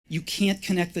You can't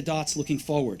connect the dots looking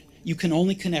forward. You can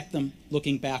only connect them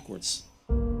looking backwards.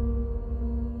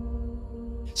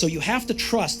 So you have to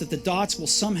trust that the dots will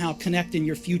somehow connect in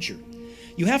your future.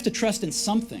 You have to trust in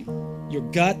something, your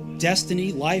gut,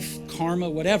 destiny, life, karma,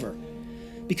 whatever.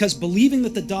 Because believing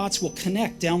that the dots will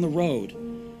connect down the road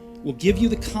will give you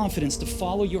the confidence to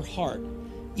follow your heart,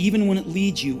 even when it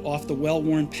leads you off the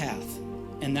well-worn path,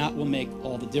 and that will make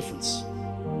all the difference.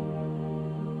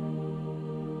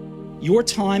 Your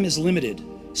time is limited,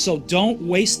 so don't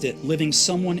waste it living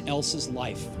someone else's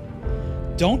life.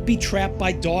 Don't be trapped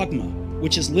by dogma,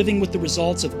 which is living with the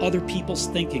results of other people's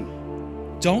thinking.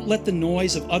 Don't let the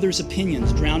noise of others'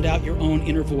 opinions drown out your own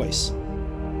inner voice.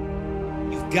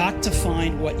 You've got to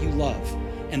find what you love,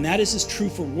 and that is as true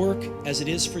for work as it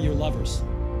is for your lovers.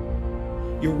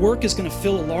 Your work is going to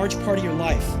fill a large part of your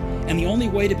life, and the only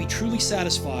way to be truly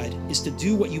satisfied is to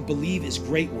do what you believe is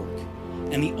great work.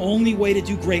 And the only way to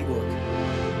do great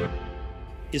work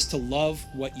is to love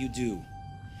what you do.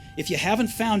 If you haven't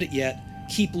found it yet,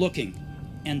 keep looking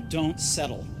and don't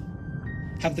settle.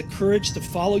 Have the courage to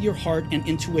follow your heart and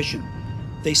intuition.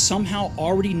 They somehow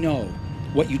already know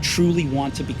what you truly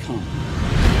want to become.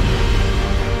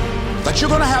 That you're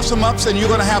going to have some ups and you're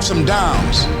going to have some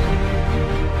downs.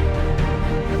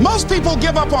 Most people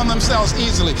give up on themselves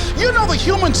easily. You know the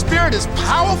human spirit is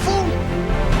powerful.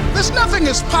 There's nothing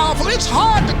as powerful. It's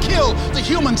hard to kill the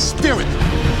human spirit.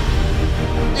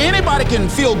 Anybody can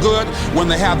feel good when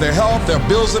they have their health, their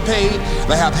bills are paid,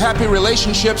 they have happy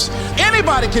relationships.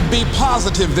 Anybody can be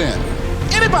positive then.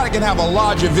 Anybody can have a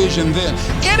larger vision then.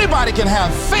 Anybody can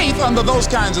have faith under those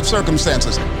kinds of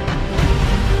circumstances.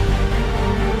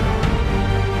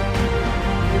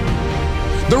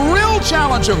 The real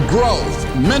challenge of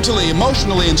growth, mentally,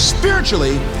 emotionally, and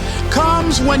spiritually,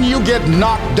 comes when you get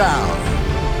knocked down.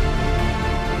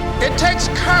 It takes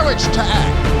courage to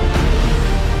act.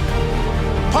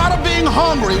 Part of being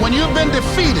hungry when you've been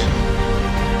defeated,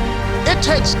 it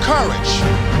takes courage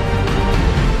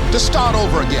to start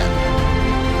over again.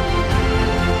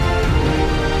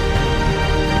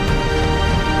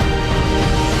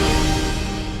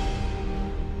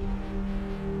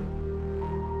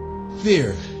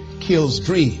 Fear kills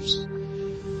dreams.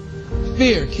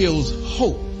 Fear kills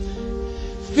hope.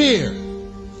 Fear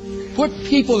put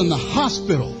people in the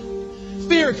hospital.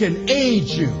 Fear can aid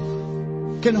you,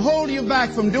 can hold you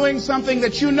back from doing something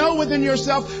that you know within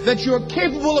yourself that you're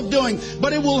capable of doing,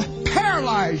 but it will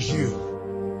paralyze you.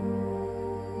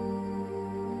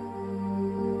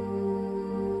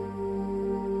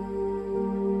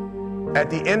 At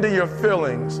the end of your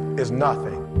feelings is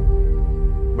nothing,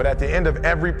 but at the end of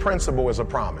every principle is a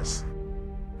promise.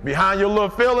 Behind your little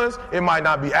feelings, it might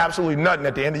not be absolutely nothing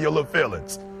at the end of your little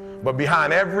feelings, but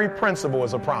behind every principle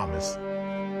is a promise.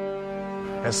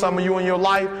 And some of you in your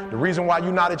life, the reason why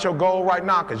you're not at your goal right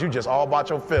now, because you just all about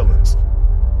your feelings.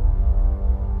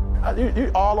 You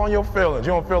all on your feelings.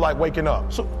 You don't feel like waking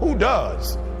up. So who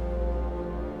does?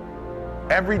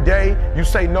 Every day you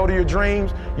say no to your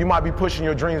dreams, you might be pushing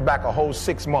your dreams back a whole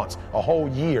 6 months, a whole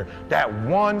year. That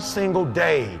one single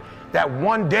day, that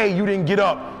one day you didn't get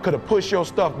up could have pushed your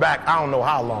stuff back I don't know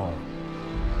how long.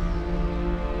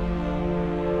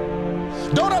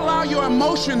 Don't allow your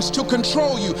emotions to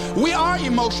control you. We are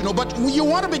emotional, but you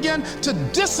want to begin to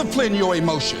discipline your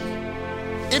emotion.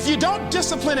 If you don't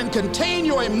discipline and contain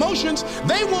your emotions,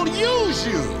 they will use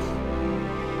you.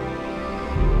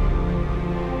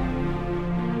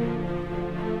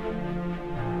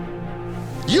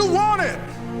 You want it,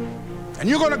 and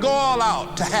you're going to go all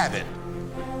out to have it.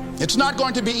 It's not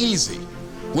going to be easy.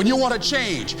 When you want to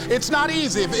change, it's not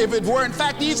easy. If it were in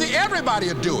fact easy, everybody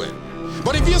would do it.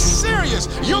 But if you're serious,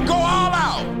 you'll go all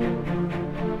out.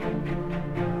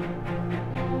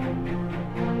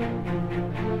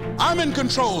 I'm in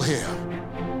control here.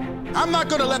 I'm not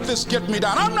going to let this get me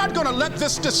down. I'm not going to let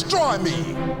this destroy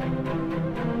me.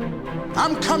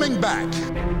 I'm coming back.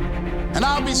 And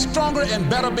I'll be stronger and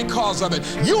better because of it.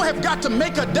 You have got to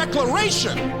make a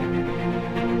declaration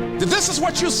that this is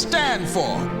what you stand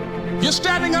for. You're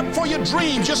standing up for your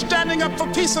dreams. You're standing up for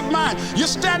peace of mind. You're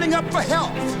standing up for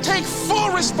health. Take full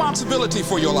responsibility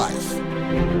for your life.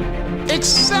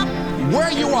 Accept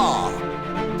where you are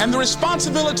and the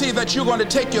responsibility that you're going to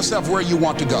take yourself where you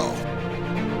want to go.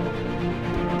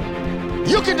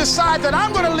 You can decide that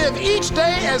I'm going to live each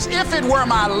day as if it were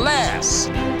my last.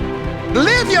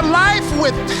 Live your life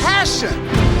with passion,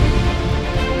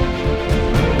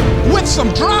 with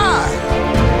some drive.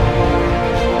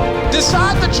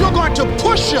 Decide that you're going to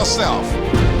push yourself.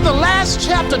 The last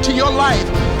chapter to your life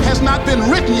has not been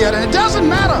written yet, and it doesn't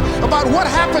matter about what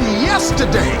happened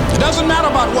yesterday. It doesn't matter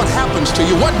about what happens to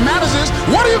you. What matters is,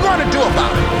 what are you going to do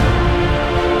about it?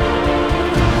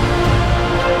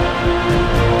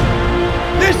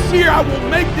 I will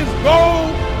make this goal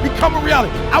become a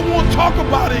reality. I won't talk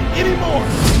about it anymore.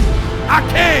 I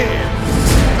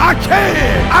can. I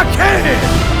can. I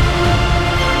can.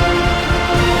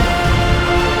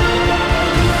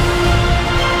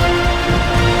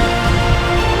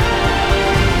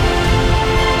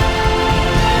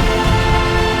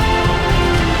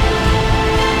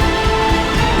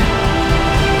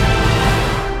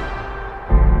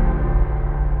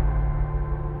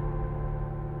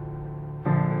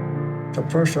 To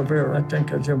persevere, I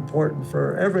think, is important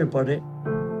for everybody.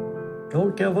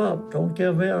 Don't give up. Don't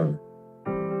give in.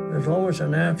 There's always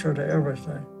an answer to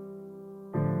everything.